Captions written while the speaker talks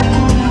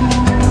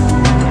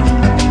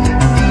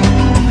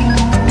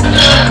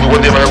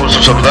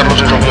gusto saludarlos,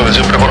 soy su amigo de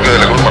siempre,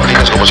 JORGEDELACRUZ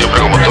Martínez, como siempre,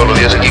 como todos los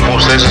días aquí con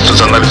ustedes. Esto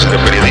es Análisis de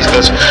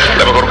Periodistas,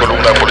 la mejor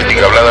columna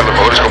política hablada, los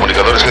mejores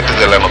comunicadores, gente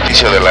de la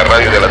noticia, de la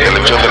radio, de la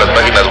televisión, de las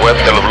páginas web,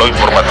 de los blogs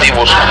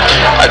informativos,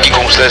 aquí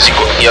con ustedes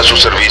y a su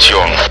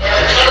servicio.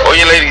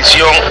 Hoy en la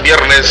edición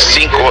viernes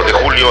 5 de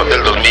julio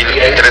del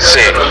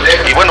 2013,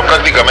 y bueno,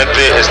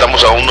 prácticamente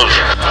estamos a unos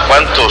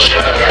cuantos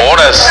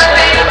horas,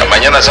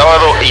 mañana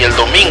sábado y el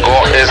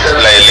domingo es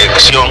la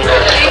elección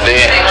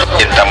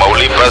en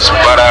Tamaulipas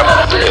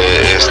para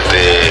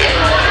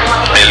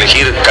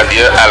elegir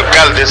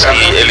alcaldes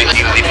y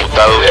elegir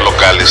diputados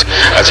locales.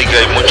 Así que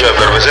hay mucha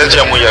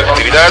efervescencia, mucha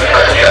actividad.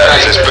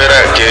 Se espera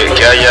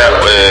que haya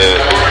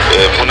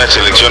unas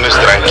elecciones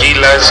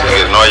tranquilas,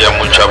 que no haya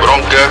mucha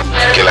bronca,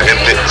 que la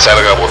gente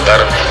salga a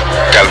votar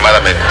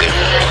calmadamente.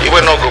 Y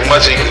bueno, con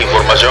más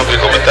información que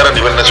comentar a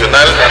nivel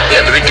nacional,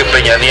 Enrique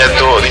Peña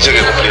Nieto dice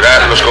que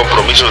cumplirá los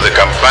compromisos de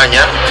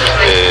campaña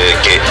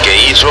que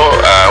hizo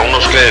a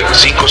unos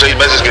 5 o 6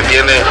 meses que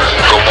tiene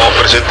como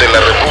presidente de la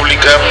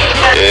República.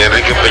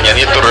 Enrique Peña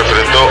Nieto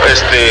refrendó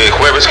este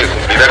jueves que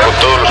cumplirá con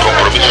todos los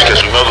compromisos que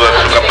asumió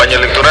durante su campaña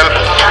electoral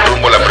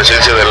rumbo a la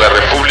presidencia de la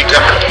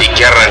República y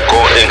que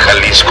arrancó en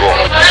Jalisco.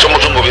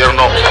 Somos un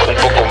gobierno un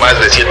poco más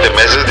de 7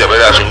 meses de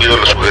haber asumido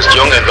su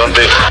gestión, en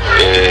donde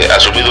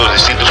asumido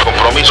distintos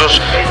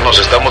compromisos. Nos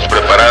estamos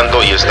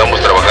preparando y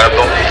estamos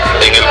trabajando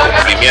en el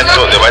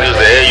cumplimiento de varios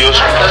de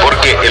ellos,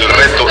 porque el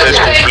reto es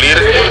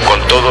cumplir con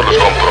todos los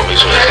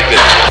compromisos. Así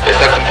que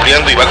está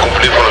cumpliendo y va a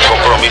cumplir con los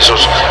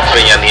compromisos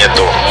Peña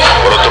Nieto.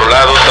 Por otro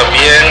lado,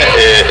 también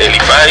el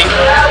IFAI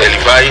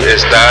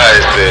está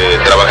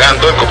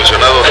trabajando. El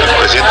comisionado del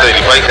presidente del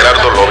IFAI,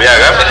 Gerardo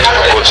Loviaga,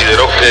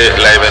 consideró que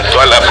la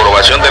eventual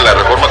aprobación de la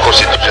reforma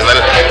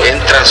constitucional en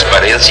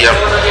transparencia,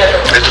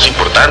 esto es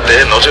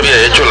importante, no se había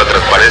hecho la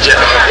transparencia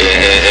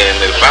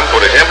en el PAN,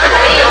 por ejemplo,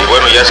 y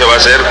bueno, ya se va a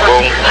hacer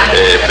con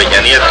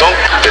Peña Nieto,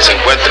 que se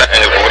encuentra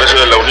en el Congreso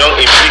de la Unión,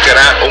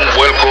 implicará un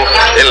vuelco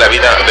en la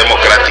vida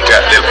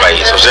democrática del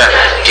país. O sea,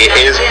 que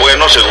es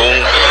bueno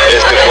según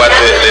este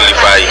cuate del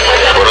IFAI.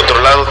 Por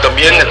otro lado,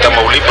 también en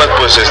Tamaulipas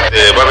pues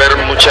va a haber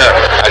mucha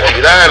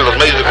actividad en los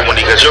medios de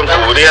comunicación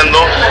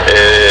cubriendo,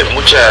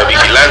 mucha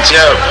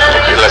vigilancia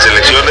en las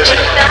elecciones,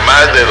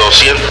 más de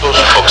 200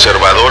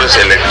 observadores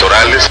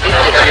electorales,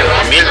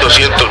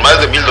 más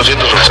de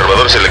 1,200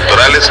 observadores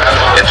electorales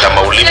en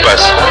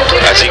Tamaulipas.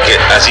 Así que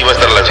así va a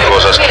estar las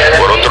cosas.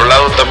 Por otro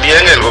lado,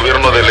 también el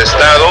gobierno del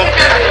estado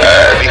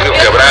dijo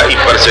que habrá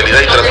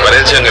imparcialidad y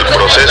transparencia en el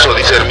proceso,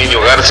 dice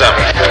Herminio Garza.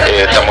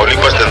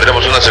 Tamaulipas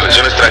tendremos unas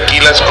elecciones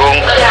tranquilas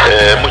con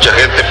mucha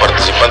gente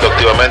participando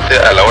activamente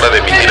a la hora de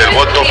emitir el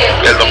voto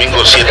el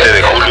domingo 7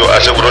 de julio,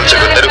 aseguró el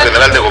secretario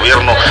general de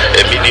gobierno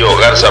Emilio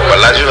Garza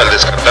Palacios, al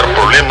descartar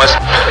problemas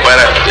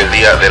para el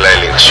día de la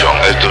elección.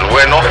 Esto es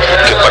bueno,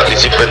 que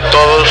participen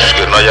todos,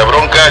 que no haya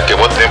bronca, que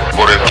voten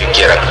por el que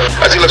quieran.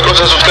 Así las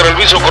cosas. Oscar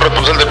Alvizo,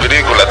 corresponsal del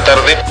periódico La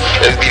Tarde,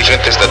 es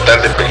dirigente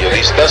estatal de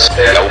periodistas,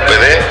 la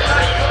UPD,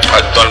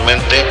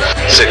 actualmente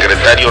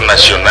secretario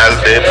nacional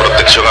de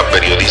protección a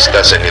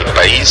periodistas en el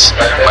país.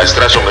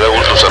 Maestrazo, me da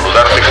gusto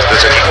saludarte, que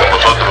estés aquí con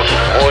nosotros.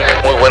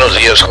 Muy buenos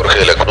días,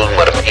 JORGEDELACRUZ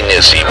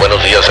Martínez, y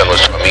buenos días a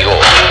nuestro amigo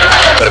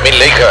FERMIN,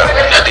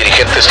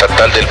 dirigente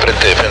estatal del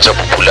Frente de Defensa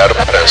Popular,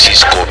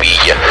 Francisco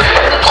Villa.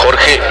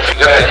 Jorge,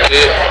 fíjate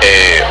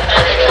que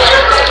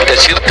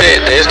decirte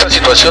de esta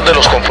situación de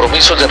los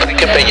compromisos de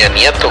Enrique Peña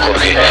Nieto,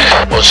 Jorge,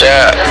 o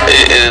sea,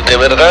 de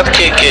verdad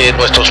que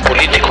nuestros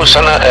políticos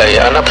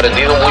han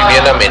aprendido muy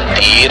bien a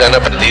mentir, han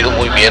aprendido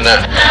muy bien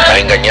a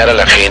engañar a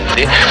la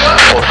gente,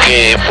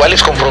 porque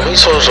 ¿cuáles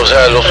compromisos? O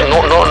sea, los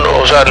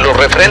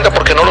refrenda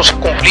porque no los ha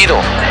cumplido.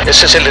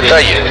 Ese es el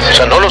detalle. O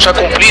sea, no los ha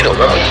cumplido.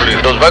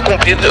 Los va a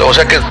cumplir. O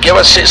sea, que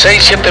lleva 6,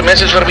 7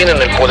 meses Fermín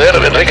en el poder,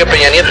 Enrique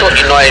Peña Nieto,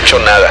 y no ha hecho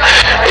nada.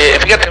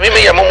 Fíjate, a mí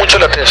me llamó mucho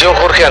la atención,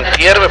 Jorge,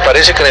 antier, me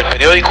parece que en el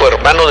periódico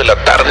Hermano de la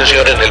Tarde,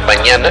 señor, en el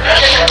Mañana,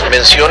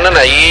 mencionan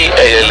ahí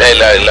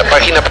la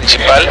página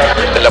principal,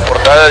 en la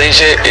portada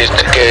dice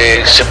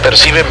que se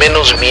percibe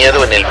menos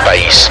miedo en el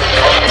país,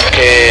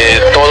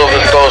 que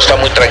todo está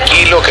muy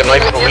tranquilo, que no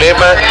hay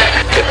problema,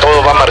 que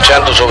todo va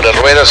marchando sobre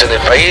ruedas en el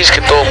país,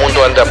 que todo el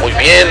mundo anda muy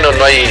bien,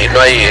 no hay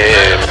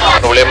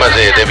problemas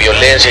de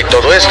violencia y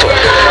todo esto.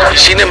 Y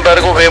sin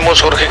embargo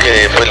vemos, Jorge,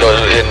 que pues,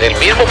 en el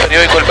mismo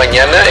periódico El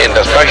Mañana, en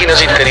las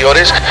páginas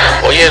interiores,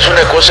 oye, es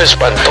una cosa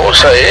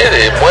espantosa,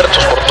 de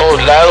muertos por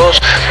todos lados,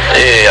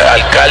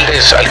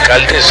 alcaldes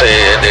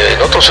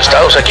en otros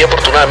estados. Aquí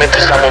afortunadamente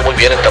estamos muy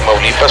bien en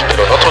Tamaulipas,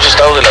 pero en otros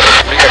estados de la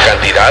República,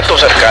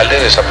 candidatos,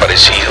 alcaldes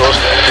desaparecidos,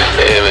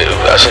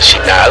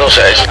 asesinados.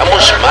 O sea,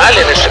 estamos mal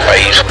en este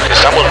país,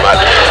 estamos mal.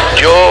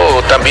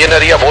 Yo también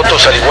haría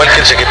votos, al igual que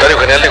el secretario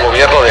general de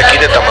gobierno de aquí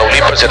de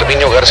Tamaulipas,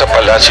 Herminio Garza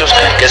Palacios,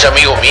 que es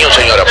amigo mío,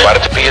 señor,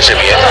 aparte, fíjese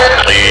bien.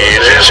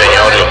 Sí,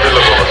 señor,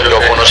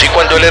 lo conocí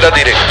cuando él era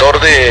director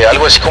de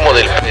algo así como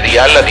del PRI,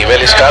 vial a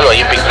nivel estado,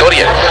 ahí en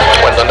Victoria.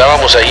 Cuando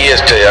andábamos ahí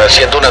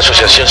haciendo una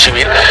asociación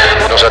civil,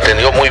 nos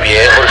atendió muy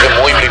bien, Jorge,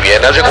 muy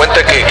bien. Haz de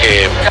cuenta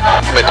que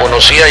me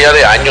conocía ya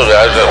de años,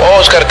 ¿verdad?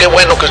 Oscar, qué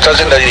bueno que estás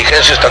en la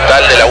dirigencia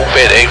estatal de la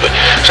UPD.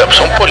 O sea, pues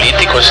son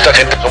políticos, esta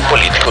gente son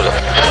políticos, ¿no?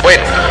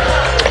 Bueno,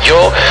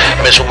 yo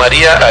me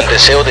sumaría al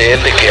deseo de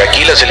él de que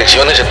aquí las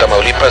elecciones en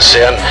Tamaulipas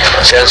sean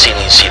sin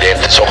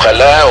incidentes.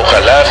 Ojalá,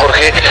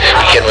 Jorge,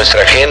 y que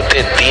nuestra gente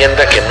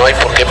entienda que no hay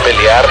por qué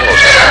pelearnos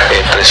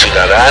entre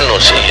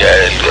ciudadanos y ¿Ya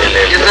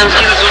sabes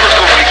quiénes son los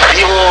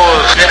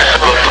conflictivos,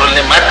 los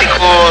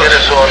problemáticos?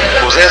 ¿Quiénes son?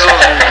 Pues esos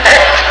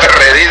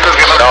perredistas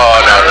que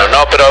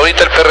No, pero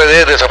ahorita el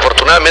PRD,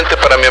 desafortunadamente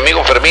para mi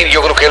amigo Fermín,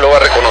 yo creo que él lo va a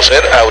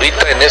reconocer,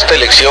 ahorita en esta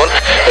elección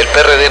el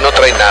PRD no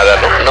trae nada,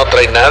 no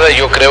trae nada.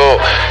 Yo creo,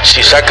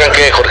 si sacan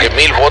que Jorge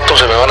 1000 votos,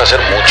 se me van a hacer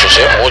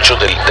muchos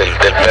del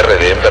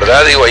PRD, en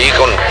verdad, digo ahí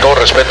con todo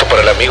respeto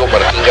para el amigo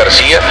Martín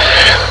García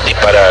y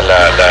para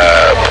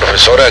la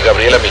profesora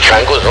Gabriela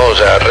Mijangos, ¿no? O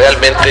sea,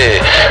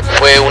 realmente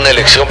fue una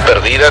elección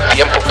perdida,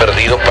 tiempo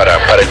perdido para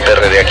el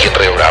PRD aquí en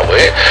Río Bravo,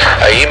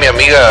 Ahí mi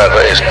amiga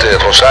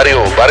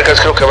Rosario Vargas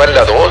creo que va en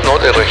la 2, ¿no?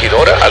 De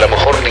regidora, a lo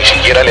mejor ni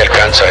siquiera le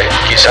alcanza,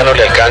 quizá no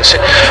le alcance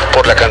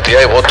por la cantidad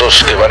de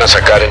votos que van a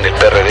sacar en el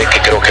PRD, que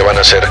creo que van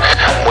a ser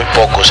muy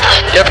pocos.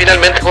 Ya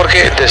finalmente,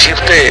 Jorge,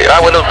 decirte,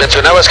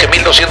 mencionabas que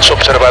 1200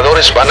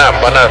 observadores van a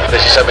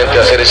precisamente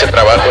hacer ese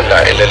trabajo en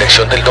la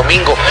elección del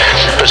domingo.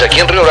 Pues aquí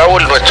en Río Bravo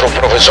nuestro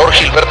profesor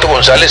Gilberto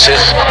González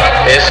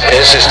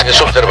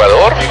es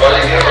observador,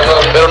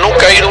 pero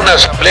nunca ha ido a una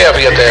asamblea,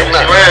 fíjate.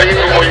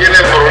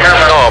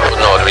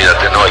 No,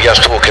 olvídate, ya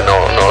estuvo que no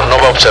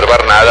va a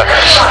observar nada,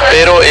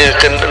 pero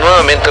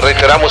nuevamente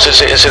reiteramos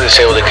ese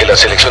deseo de que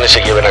las elecciones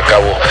se lleven a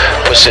cabo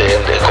pues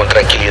con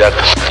tranquilidad.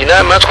 Y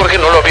nada más, Jorge,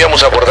 no lo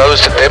habíamos abordado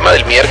este tema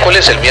el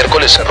miércoles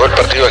cerró el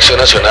Partido de Acción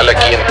Nacional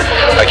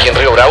aquí en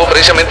Río Bravo,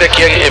 precisamente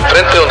aquí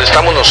enfrente donde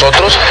estamos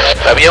nosotros,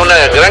 había una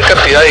gran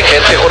cantidad de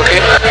gente,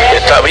 Jorge,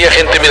 había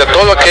gente, mira,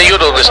 todo aquello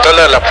donde está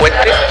la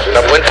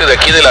fuente de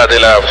aquí de la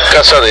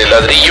casa de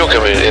ladrillo,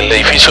 el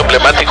edificio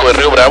emblemático de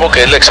Río Bravo,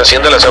 que es la ex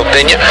hacienda La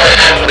Sauteña,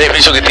 un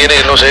edificio que tiene,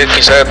 no sé,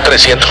 quizá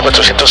 300,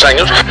 400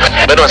 años,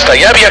 bueno, hasta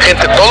allá había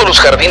gente, todos los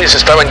jardines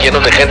estaban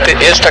llenos de gente,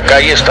 esta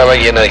calle estaba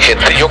llena de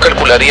gente, yo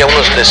calcularía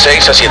unos de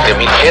 6 a 7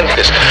 mil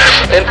gentes.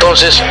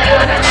 Entonces,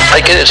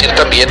 hay que decir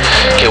también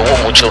que hubo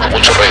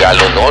muchos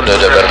regalos, ¿no? De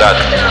verdad.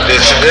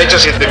 De hecho,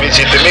 7 mil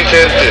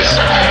gentes,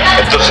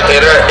 entonces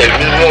era el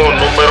mismo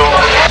número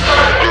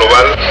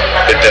global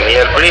que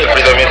tenía el PRI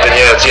también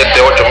tenía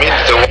 7, 8 mil,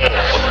 según.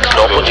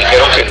 No, pues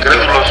dijeron que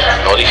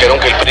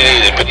el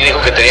PRI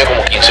dijo que tenía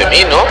como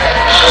 15,000, ¿no?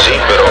 Sí,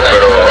 pero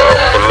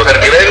por los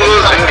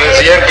incrédulos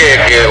decían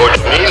que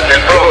 8,000,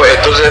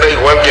 entonces era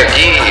igual que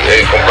aquí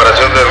en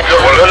comparación de.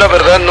 Yo la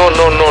verdad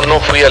no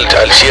fui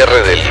al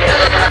cierre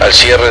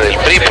del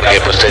PRI,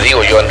 porque pues te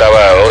digo, yo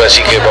andaba, ahora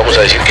sí que vamos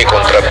a decir que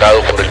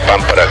contratado por el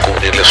PAN para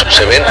cubrirle sus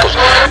eventos,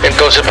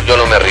 entonces pues yo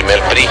no me arrimé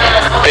al PRI,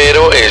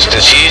 pero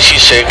sí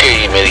sé que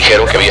y me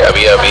dijeron que había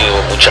habido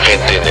mucha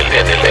gente en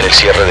el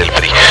cierre del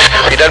PRI.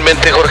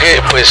 Finalmente,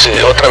 Jorge, pues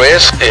otra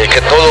vez,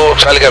 que todo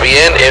salga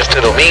bien este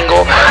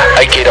domingo,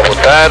 hay que ir a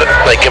votar,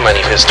 hay que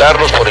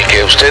manifestarnos por el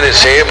que usted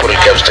desee, por el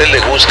que a usted le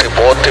guste,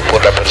 vote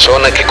por la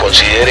persona que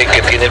considere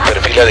que tiene el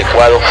perfil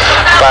adecuado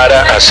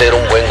para hacer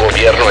un buen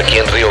gobierno aquí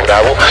en Río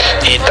Bravo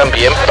y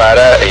también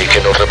para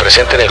que nos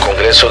represente en el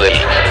Congreso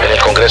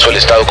del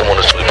Estado como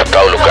nuestro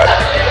diputado local.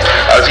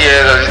 Así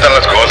están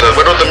las cosas.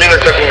 Bueno, también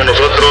está con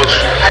nosotros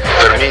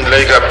Fermín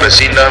Leija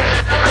Pesina,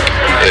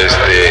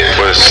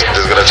 pues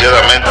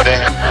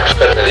desgraciadamente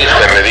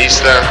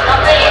periodista,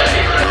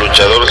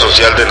 luchador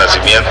social de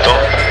nacimiento.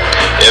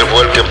 Él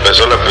fue el que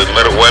empezó la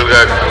primera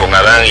huelga con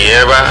Adán y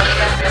Eva.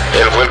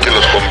 Él fue el que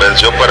los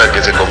convenció para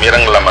que se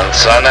comieran la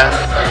manzana.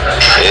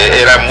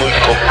 Era muy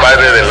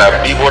compadre de la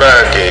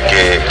víbora que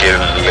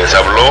les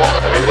habló.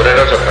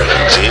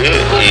 Sí,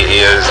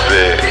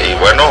 y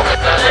bueno,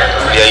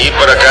 de ahí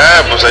para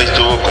acá, pues ahí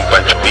estuvo con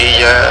Pancho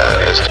Villa,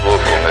 estuvo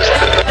con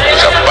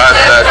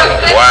Zapata,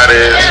 con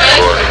Juárez,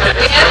 con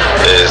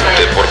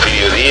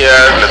Porfirio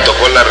Díaz, le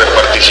tocó la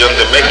repartición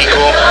de México,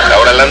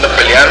 ahora la anda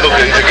peleando,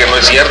 que dice que no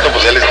es cierto,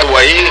 pues él estuvo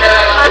ahí,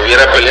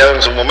 hubiera peleado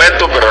en su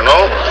momento, pero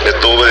no,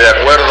 estuve de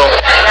acuerdo.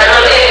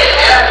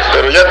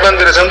 Pero ya está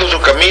enderezando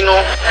su camino,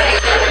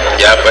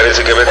 ya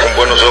parece que ve con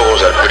buenos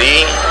ojos al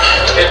PRI,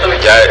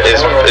 ya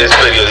es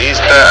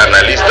periodista,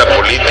 analista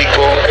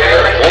político,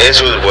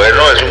 eso es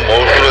bueno, es un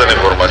monstruo de la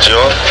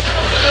información,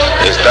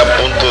 está a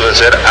punto de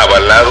ser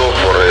avalado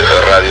por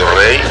Radio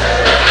Rey,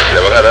 le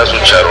van a dar su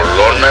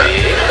charolona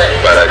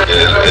para que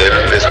él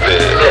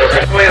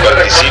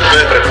participe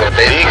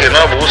y que no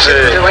abuse.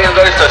 Que vayan a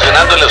andar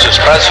estacionando en los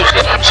espacios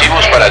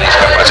exclusivos para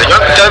discapacitados. El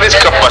señor está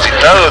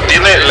discapacitado,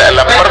 tiene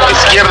la parte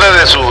izquierda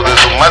de su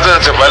masa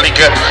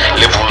encefálica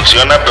le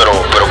funciona, pero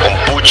con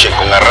puche,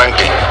 con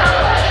arranque.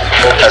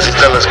 Así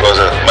están las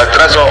cosas.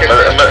 Maestrazo,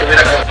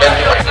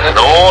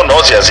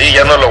 no, si así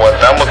ya no lo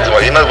aguantamos, ¿te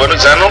imaginas bueno y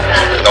sano?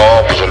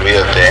 No, pues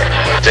olvídate.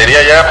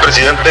 Sería ya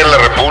presidente de la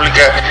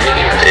República.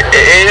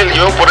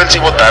 Yo por él sí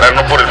votara,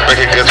 no por el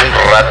peje que es un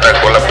rata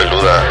cola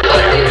peluda.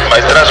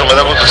 Maestrazo, me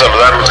da gusto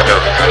saludarlo, señor.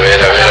 A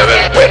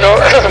ver. Bueno,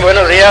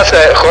 buenos días,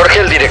 Jorge,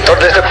 el director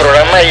de este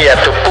programa, y a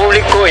tu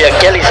público, y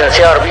aquí al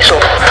licenciado ALVIZO,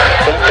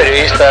 un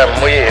periodista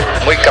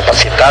muy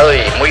capacitado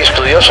y muy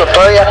estudioso.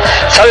 Todavía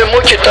sabe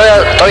mucho y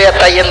todavía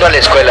está yendo a la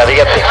escuela,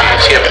 fíjate.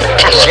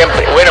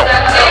 Siempre. Bueno,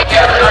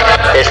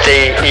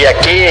 y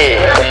aquí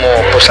como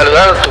pues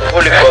saludar a tu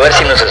público, a ver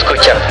si nos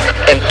escuchan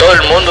en todo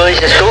el mundo,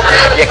 dices tú.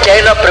 Y aquí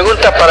hay una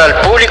pregunta para el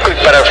público y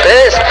para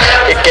ustedes,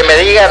 que me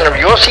digan,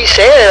 yo sí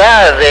sé,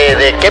 ¿verdad?,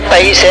 de qué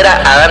país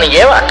era Adán y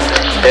Eva,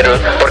 pero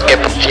porque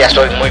pues, ya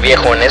soy muy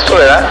viejo en esto,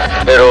 ¿verdad?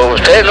 Pero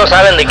ustedes no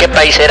saben de qué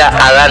país era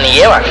Adán y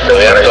Eva.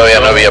 Todavía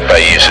no había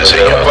países,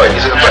 señor. ¿El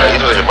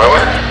paraíso se llamaba?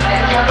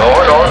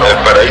 No. El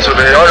paraíso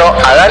de... No,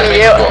 Adán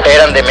y Eva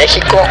eran de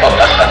México.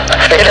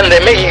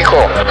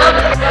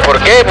 ¿Por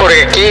qué?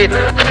 Porque aquí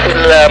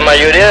la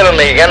mayoría de los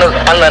mexicanos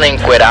andan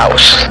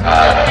encuerados.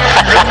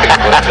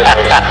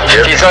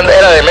 Sí,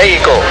 era de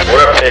México.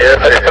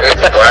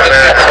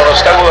 Cuando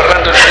está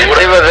gobernando el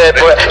PRI.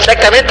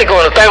 Exactamente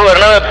como lo está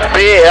gobernando el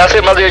PRI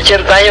hace más de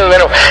 80 años,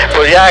 bueno,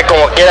 pues ya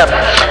como quiera.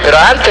 Pero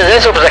antes de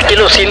eso, pues aquí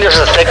los indios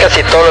aztecas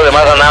y todo lo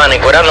demás andaban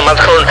encuerados, nomás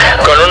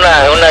con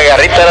una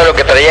garrita era lo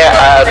que traía,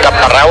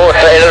 taparrabo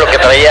era lo que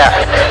traía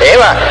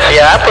Eva. Y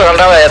Adán pues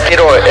andaba de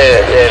tiro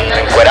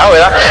encuerado,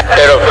 ¿verdad?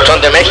 Pero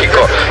son de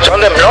México. No.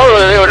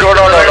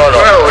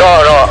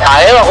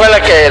 A Eva fue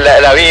la que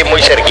la vi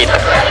muy cerquita.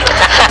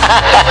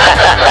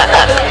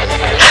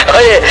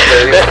 Oye,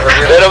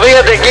 pero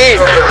fíjate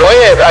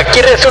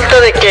aquí resulta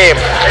de que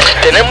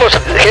tenemos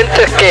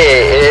gente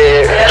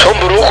que son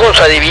brujos,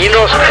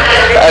 adivinos.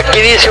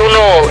 Aquí dice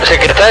uno,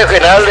 secretario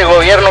general de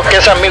gobierno, que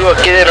es amigo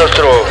aquí de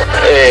nuestro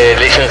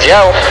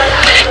licenciado,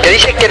 que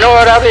dice que no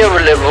habrá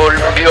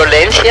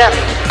violencia.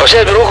 Pues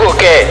es brujo,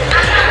 que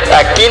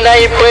aquí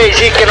nadie puede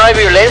decir que no hay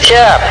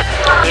violencia,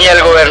 ni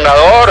el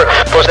gobernador.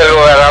 Pues el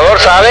gobernador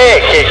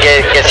sabe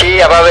que sí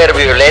va a haber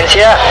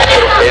violencia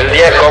el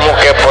día, como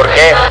que por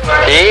qué.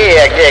 Sí,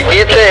 aquí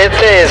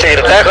este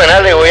secretario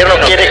general de gobierno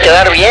quiere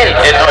quedar bien.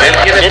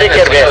 Quiere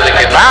quedar bien.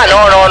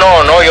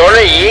 No, yo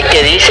leí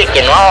que dice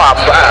que no,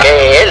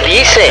 que él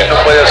dice,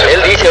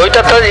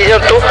 ahorita estás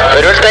diciendo tú,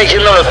 pero él está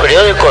diciendo en los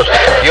periódicos.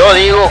 Yo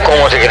digo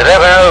como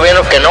secretario general de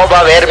gobierno que no va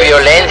a haber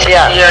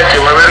violencia. Que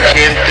va a haber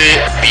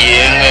gente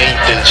bien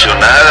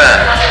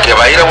intencionada, que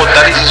va a ir a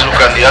votar, y si su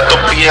candidato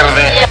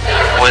pierde,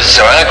 pues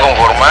se van a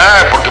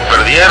conformar porque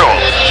perdieron.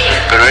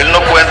 Pero él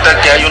no cuenta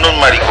que hay unos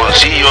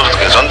mariconcillos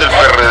que son del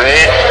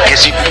PRD, que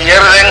si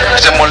pierden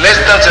se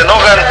molestan, se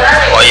enojan.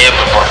 Oye,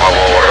 pues por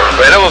favor.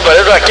 Bueno, pues por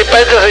eso aquí para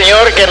este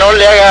señor que no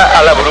le haga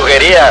a la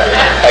brujería.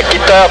 Aquí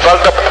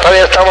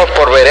todavía estamos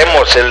por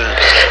veremos.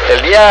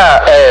 El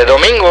día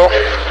domingo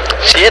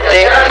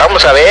 7,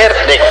 vamos a ver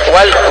de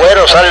cuál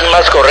cuero salen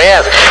más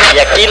correas. Y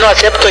aquí no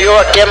acepto yo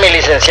aquí a mi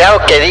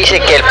licenciado que dice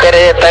que el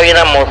PRD está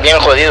bien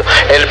jodido.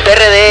 El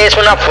PRD es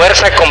una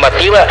fuerza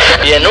combativa,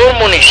 y en un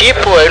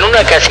municipio, en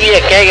una casilla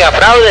que haya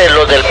fraude,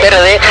 los del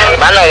PRD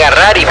van a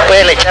agarrar y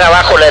pueden echar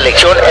abajo la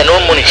elección en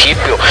un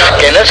municipio.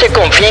 Que no se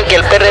confíen que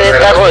el PRD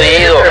está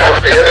jodido.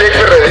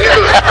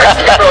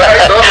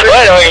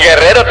 Bueno, en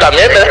Guerrero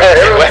también,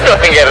 bueno,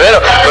 en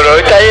Guerrero, pero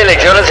ahorita hay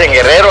elecciones en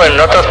Guerrero, en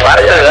otras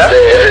partes, ¿verdad?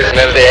 En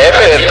el DF.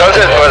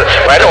 Entonces, pues,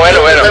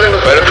 bueno,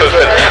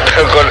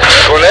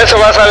 con eso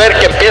vas a ver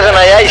que empiezan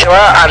allá y se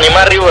va a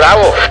animar Río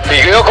Bravo.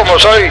 Y yo, como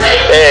soy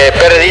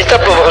periodista,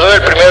 pues soy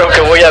el primero que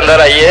voy a andar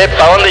allí.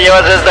 ¿Para dónde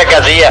llevas esta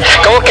casilla?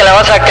 ¿Cómo que la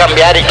vas a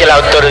cambiar y que la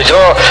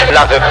autorizó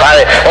la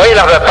FEPADE? Oye,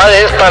 la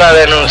FEPADE es para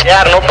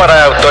denunciar, no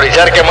para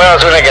autorizar que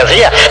muevas una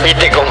casilla. Y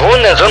te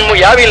confunden, son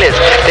muy hábiles.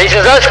 Te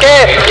dicen, ¿sabes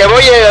qué? Que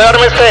voy a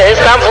darme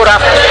esta ánfora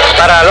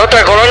para la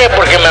otra colonia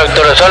porque me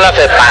autorizó la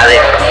FEPADE.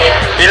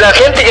 Y la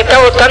gente que está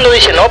votando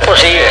dice, no, pues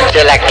sí,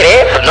 ¿se la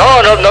cree? Pues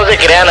no se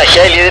crean, aquí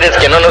hay líderes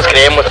que no nos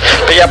creemos.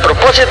 Pero y a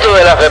propósito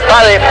de la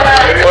FEPADE,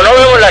 pues no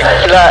vemos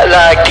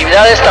la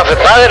actividad de esta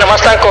FEPADE,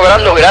 nomás están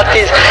cobrando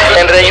gratis.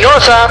 En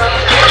Reynosa,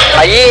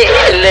 allí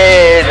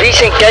le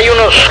dicen que hay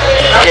unos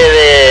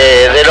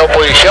que de la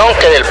oposición,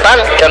 que del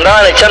PAN, que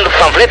andaban echando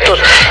panfletos,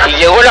 y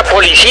llegó la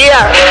policía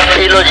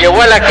y los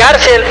llevó a la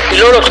cárcel y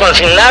luego los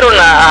consignaron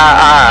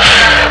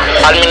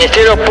al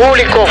Ministerio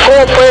Público.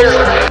 ¿Cómo puedes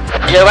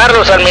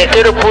llevarlos al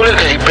Ministerio Público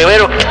si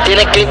primero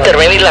tiene que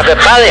intervenir la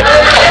FEPADE?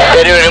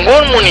 Pero en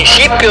ningún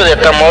municipio de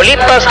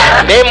Tamaulipas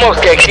vemos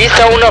que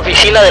exista una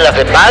oficina de la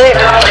FEPADE.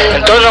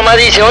 Entonces nomás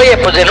dice, oye,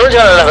 pues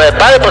denuncian a la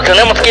FEPADE, pues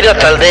tenemos que ir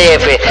hasta el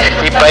DF,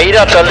 y para ir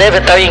hasta el DF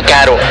está bien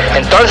caro.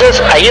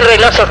 Entonces ahí en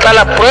Reynosa está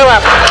la prueba.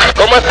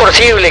 ¿Cómo es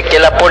posible que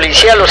la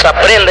policía los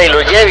aprenda y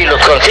los lleve y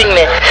los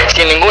consigne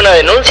sin ninguna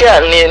denuncia,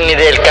 ni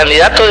del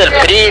candidato del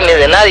PRI, ni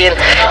de nadie?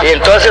 Y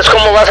entonces,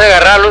 ¿cómo vas a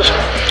agarrarlos?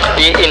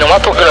 Y nomás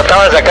porque lo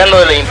estaban sacando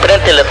de la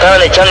imprenta y le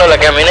estaban echando a la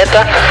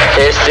camioneta,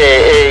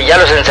 ya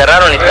los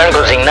encerraron y están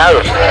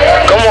consignados.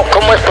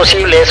 ¿Cómo es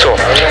posible eso.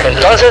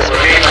 Entonces,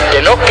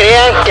 que no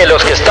crean que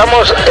los que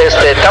estamos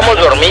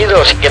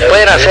dormidos y que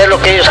pueden hacer lo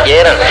que ellos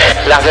quieran.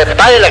 La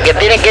FEPAD es la que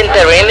tiene que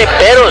intervenir,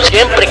 pero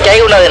siempre que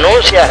hay una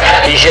denuncia,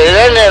 y si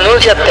hay una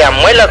denuncia te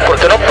amuelas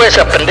porque no puedes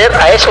aprender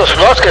a esos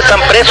dos que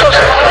están presos,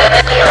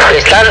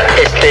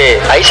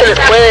 ahí se les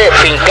puede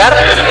fincar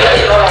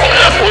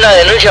una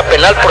denuncia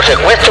penal por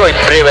secuestro y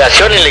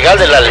privación ilegal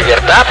de la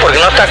libertad, porque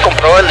no está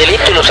comprobado el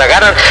delito y los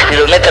agarran y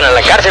los meten a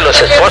la cárcel,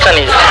 los esposan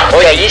y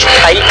oye,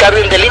 ahí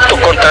cabe un delito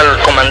contra el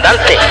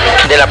comandante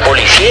de la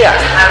policía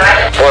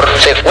por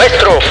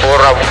secuestro,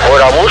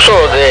 por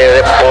abuso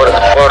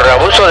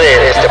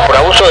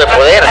de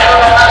poder,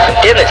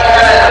 ¿entiendes?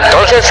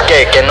 Entonces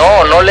que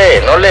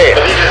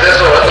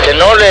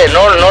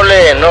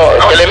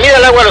le mida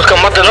el agua a los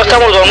camotes. No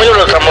estamos dormidos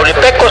los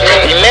tamaulipecos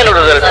y menos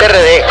los del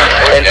PRD.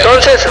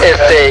 Entonces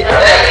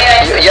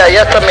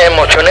ya hasta me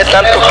emocioné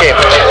tanto que,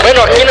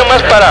 bueno, aquí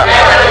nomás para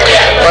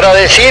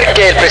decir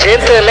que el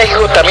presidente de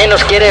México también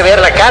nos quiere ver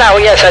la cara.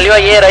 Oye, salió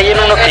ayer ahí en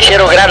un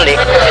noticiero grande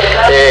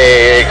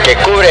que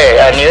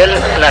cubre a nivel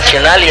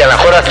nacional y a lo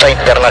mejor hasta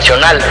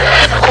internacional,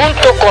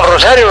 junto con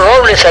Rosario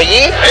Robles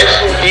allí,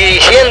 y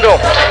diciendo,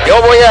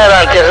 yo voy a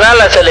garantizar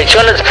las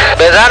elecciones,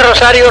 ¿verdad,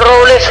 Rosario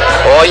Robles?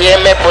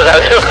 Óyeme, pues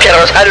sabemos que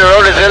Rosario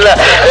Robles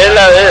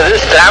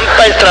es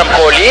trampa, es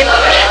trampolín.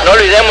 No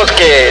olvidemos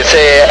que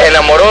se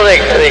enamoró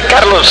de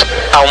Carlos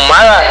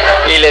Ahumada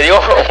y le dio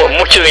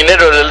mucho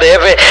dinero del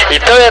DF, y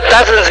todavía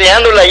estás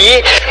enseñándola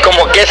allí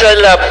como que esa es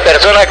la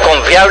persona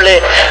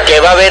confiable, que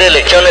va a haber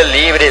elecciones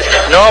libres.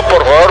 No,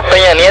 por favor,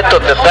 Peña Nieto,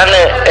 te están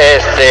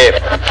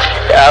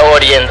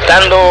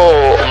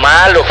orientando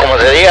mal, o como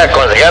se diga,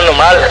 aconsejando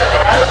mal.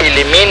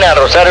 Elimina a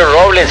Rosario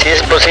Robles, si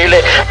es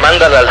posible,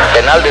 mándala al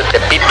penal de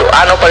Tepito.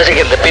 No, parece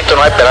que en Tepito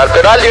no hay penal,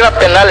 pero hay una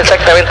penal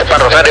exactamente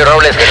para Rosario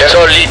Robles,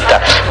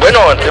 solita.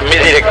 Bueno, mi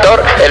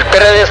director, el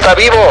PRD está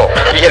vivo,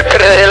 y el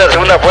PRD es la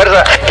segunda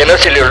fuerza, que no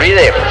se le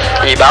olvide,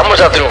 y vamos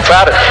a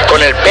triunfar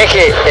con el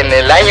peje en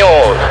el año,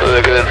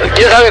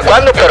 quién sabe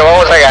cuándo, pero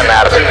vamos a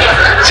ganar.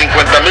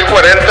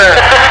 50,040,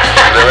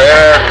 de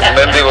veras,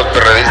 mendigos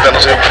perredistas,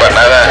 no sirven para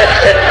nada.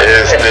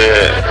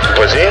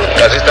 Pues sí,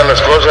 así están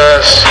las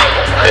cosas.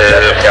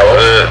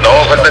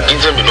 No, faltan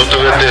 15 minutos,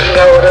 fíjate.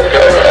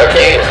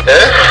 Aquí,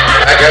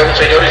 Acá un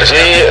señor.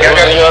 Sí, un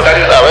señor.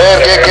 A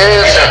ver, ¿qué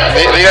es?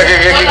 Diga,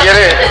 ¿qué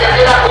quiere?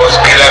 Pues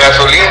que la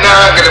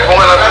gasolina, que le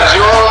pongan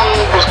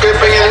atención, pues qué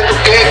Peña Nieto,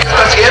 ¿qué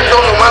está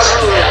haciendo? Nomás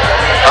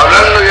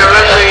hablando y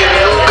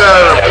nunca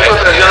puso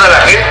atención a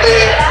la gente.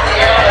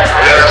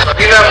 La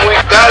gasolina muy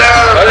cara.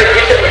 No le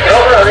quite el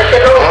micrófono,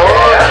 déjelo.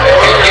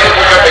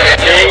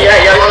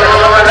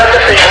 No mandaste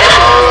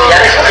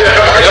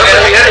Señor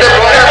presidente,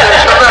 ponga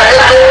atención a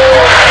eso.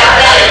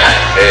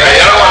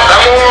 Ya lo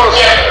aguantamos.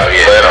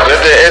 Bueno,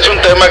 fíjate, es un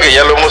tema que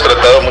ya lo hemos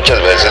tratado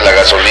muchas veces, la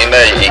gasolina,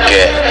 y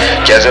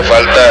que hace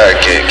falta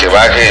que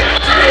baje,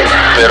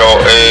 pero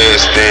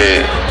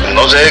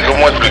no sé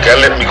cómo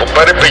explicarle. Mi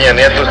compadre Peña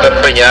Nieto está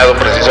empeñado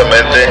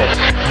precisamente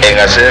en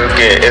hacer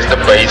que este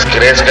país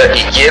crezca,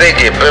 y quiere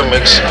que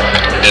Pemex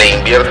le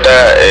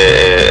invierta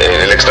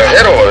en el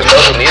extranjero,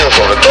 Estados Unidos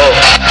sobre todo,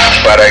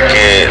 para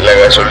que la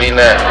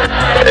gasolina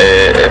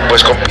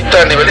pues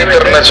compita a nivel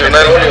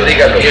internacional.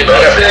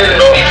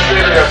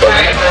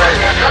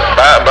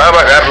 Va a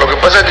bajar. Lo que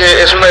pasa es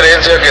que es una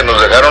herencia que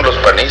nos dejaron los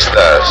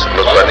panistas,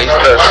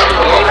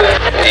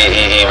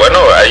 y bueno,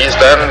 ahí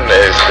están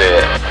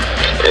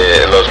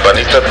los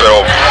panistas,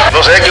 pero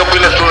no sé, ¿qué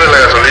opinas tú de la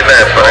gasolina?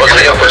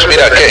 Señor, pues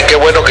mira, qué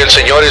bueno que el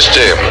señor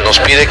nos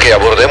pide que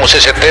abordemos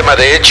ese tema.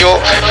 De hecho,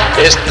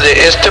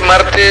 este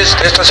martes,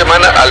 esta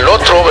semana al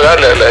otro, ¿verdad?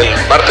 El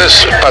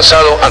martes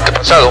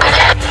antepasado,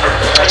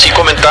 sí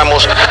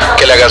comentamos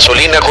que la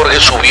gasolina, Jorge,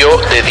 subió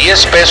de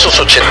 10 pesos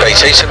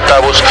 86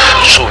 centavos,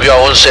 subió a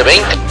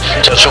 11.20.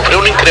 O sea, sufrió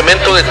un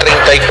incremento de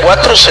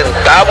 34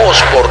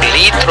 centavos por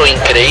litro,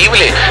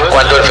 increíble.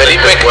 Cuando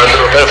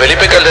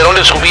Felipe Calderón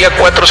le subía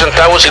 4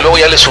 centavos y luego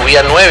ya le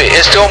subía 9.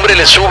 Este hombre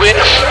le sube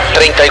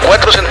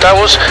 34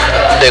 centavos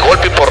de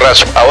golpe y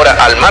porrazo. Ahora,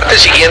 al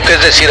martes siguiente,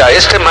 es decir, a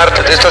este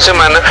martes de esta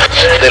semana,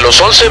 de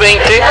los 11.20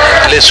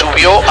 le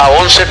subió a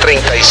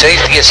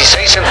 11.36,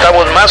 16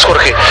 centavos más,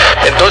 Jorge.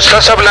 Entonces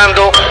estás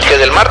hablando que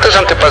del martes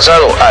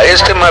antepasado a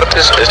este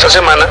martes de esta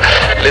semana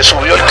le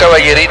subió el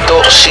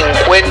caballerito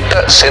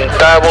 50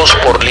 centavos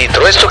por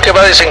litro. ¿Esto qué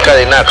va a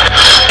desencadenar?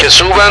 Que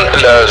suban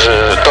las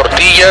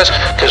tortillas,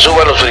 que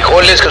suban los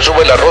frijoles, que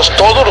suba el arroz,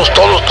 todo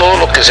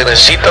lo que se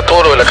necesita,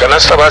 todo lo de la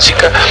canasta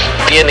básica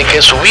tiene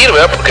que subir,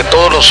 ¿verdad? Porque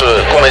todos los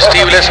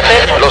comestibles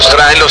los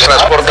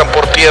transportan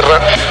por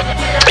tierra,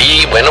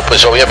 y bueno,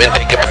 pues obviamente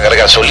hay que pagar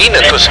gasolina.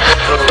 Entonces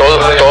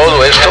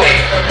todo esto,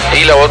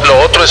 y lo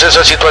otro es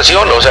esa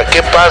situación. O sea,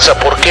 ¿qué pasa?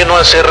 ¿Por qué no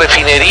hacer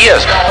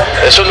refinerías?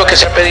 Eso es lo que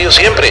se ha pedido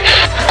siempre.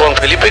 Con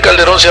Felipe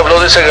Calderón se habló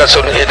de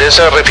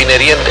esa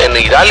refinería en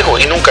Hidalgo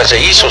y nunca se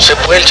hizo. Se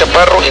fue el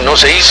Chaparro y no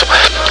se hizo.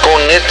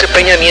 Con este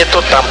Peña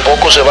Nieto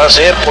tampoco se va a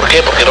hacer. ¿Por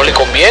qué? Porque no le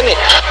conviene.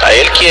 A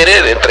él quiere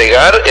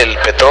entregar el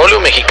petróleo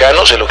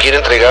mexicano, se lo quiere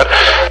entregar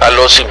a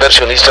los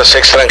inversionistas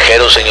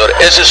extranjeros, señor.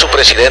 Ese es su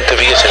presidente,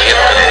 fíjese bien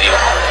lo que le digo.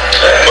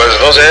 Pues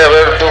no sé, a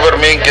ver, tú,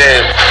 Fermín,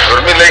 que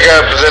Fermín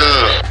Leija, pues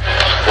él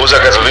usa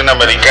gasolina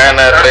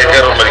americana, trae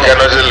carro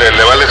americano, ese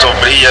le vale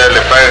sombrilla,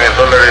 le pagan en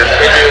dólares.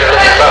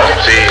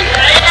 Sí.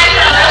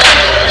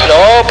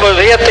 No, pues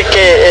fíjate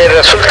que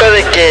resulta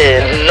de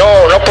que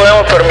no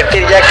podemos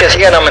permitir ya que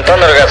sigan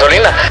aumentando la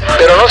gasolina,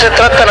 pero no se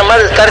trata nomás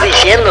de estar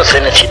diciendo, se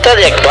necesita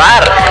de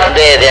actuar,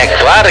 de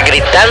actuar,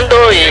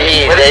 gritando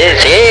y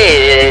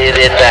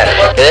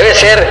debe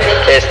ser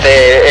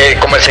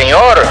como el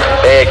señor,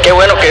 qué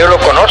bueno que yo lo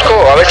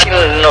conozco, a ver si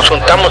nos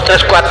juntamos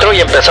 3, 4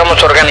 y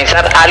empezamos a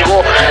organizar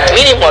algo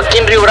mínimo aquí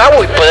en Río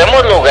Bravo y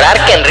podemos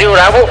lograr que en Río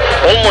Bravo,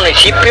 un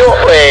municipio,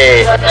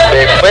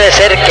 puede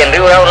ser que en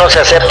Río Bravo no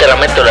se acepte el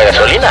aumento de la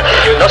gasolina.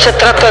 No se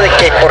trata de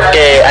que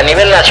porque a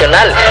nivel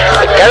nacional,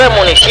 cada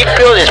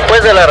municipio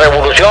después de la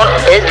revolución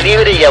es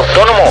libre y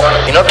autónomo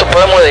y nosotros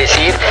podemos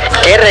decir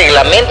qué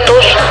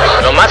reglamentos,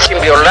 nomás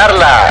sin violar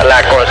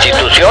la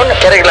constitución,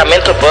 qué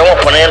reglamentos podemos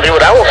poner en Río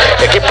Bravo.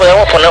 Aquí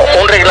podemos poner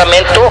un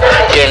reglamento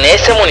que en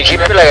este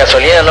municipio la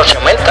gasolina no se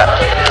aumenta.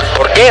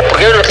 ¿Por qué?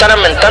 Porque ellos lo están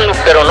aumentando,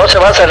 pero no se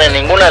basan en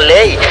ninguna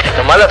ley,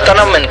 nomás lo están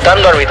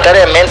aumentando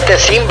arbitrariamente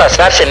sin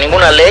basarse en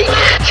ninguna ley,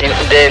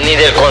 ni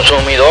del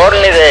consumidor,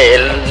 ni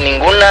de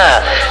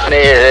ninguna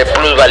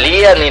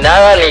plusvalía, ni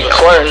nada, ni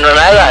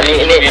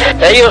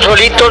ellos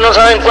solitos no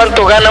saben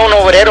cuánto gana un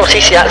obrero,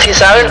 sí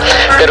saben,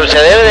 pero se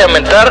debe de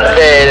aumentar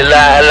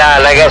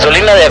la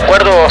gasolina de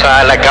acuerdo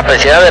a la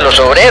capacidad de los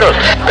obreros.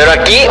 Pero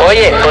aquí,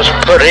 oye, pues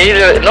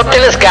no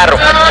tienes carro,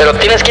 pero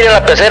tienes que ir a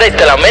la pecera y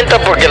te la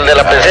aumentan porque el de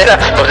la pecera,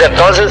 pues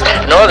entonces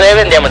no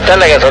deben de aumentar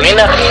la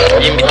gasolina.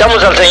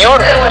 Invitamos al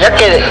señor, ya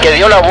que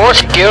dio la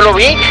voz y que yo lo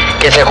vi,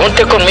 que se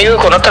junte conmigo y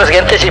con otras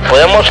gentes y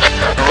podemos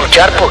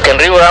luchar porque en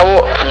Río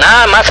Bravo,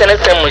 nada más en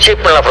este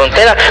municipio, en la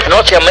frontera,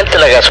 no se aumente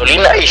la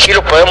gasolina y sí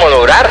lo podemos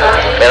lograr,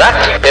 ¿verdad?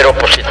 Pero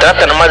pues se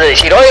trata nomás de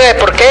decir, oye,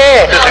 ¿por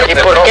qué? ¿Y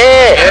por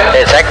qué?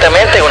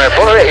 Exactamente, con el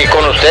pobre y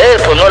con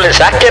ustedes, pues no le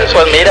saquen,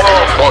 pues mira,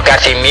 con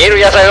Casimiro,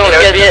 ya sabemos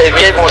que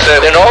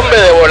de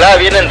nombre de volada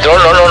viene entró,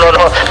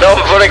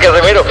 no, pobre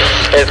Casimiro,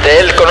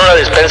 él con una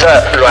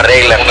despensa lo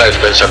arregla. Una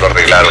despensa lo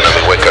arreglaron a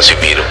mi buen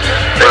Casimiro.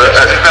 Pero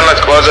así están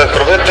las cosas,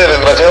 profeta,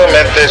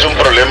 desgraciadamente es un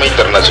problema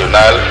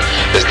internacional,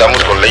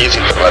 estamos con leyes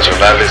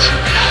internacionales.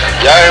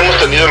 Ya hemos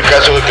tenido el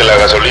caso de que la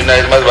gasolina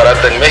es más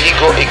barata en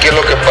México y ¿qué es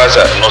lo que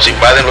pasa? Nos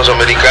invaden los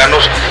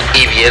americanos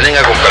y vienen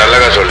a comprar la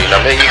gasolina a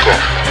México.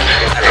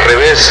 Al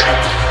revés,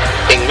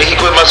 en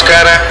México es más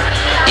cara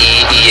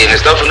y en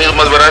Estados Unidos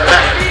más barata.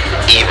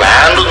 Y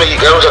van los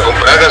mexicanos a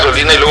comprar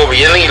gasolina y luego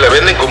vienen y la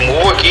venden como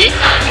hubo aquí,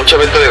 mucha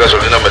venta de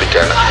gasolina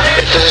americana.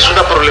 Entonces es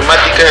una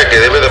problemática que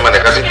debe de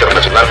manejarse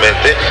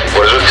internacionalmente,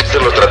 por eso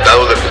existen los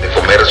tratados de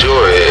comercio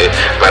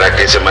para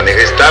que se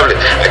maneje estable.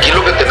 Aquí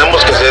lo que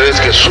tenemos que hacer es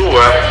que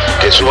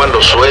suban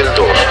los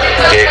sueldos,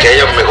 que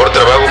haya mejor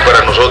trabajo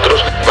para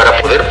nosotros, para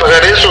poder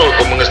pagar eso,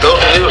 como en Estados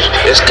Unidos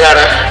es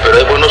cara, pero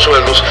hay buenos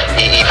sueldos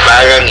y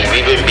pagan y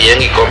viven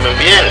bien y comen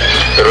bien,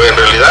 pero en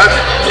realidad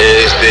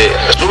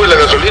sube la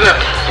gasolina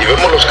y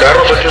vemos los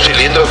carros 8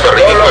 cilindros para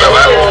arriba y para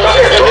abajo,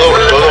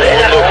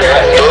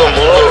 todo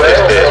mundo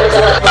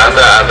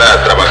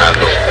anda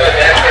trabajando.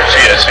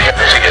 Sí es.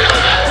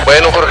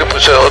 Bueno, Jorge,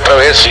 pues otra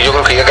vez, yo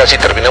creo que ya casi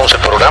terminamos el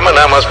programa,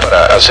 nada más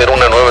para hacer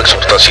una nueva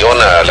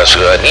exhortación a la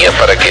ciudadanía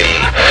para que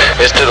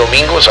este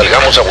domingo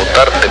salgamos a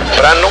votar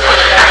temprano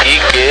y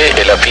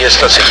que la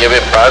fiesta se lleve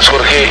en paz,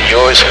 Jorge.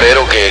 Yo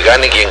espero que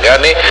gane quien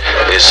gane,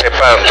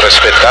 sepan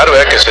respetar,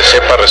 ¿verdad? Que se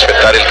sepa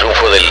respetar el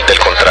triunfo del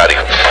contrario.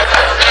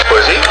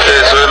 Pues sí,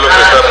 eso es lo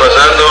que está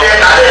pasando.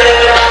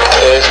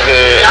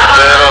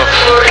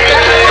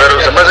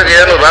 Pero se me hace que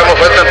ya nos vamos,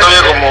 faltan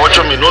todavía como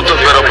 8 minutos,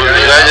 pero pues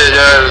ya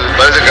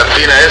parece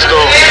cantina esto.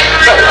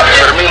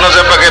 Fermín no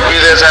sé para qué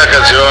pide esa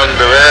canción,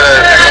 de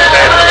veras.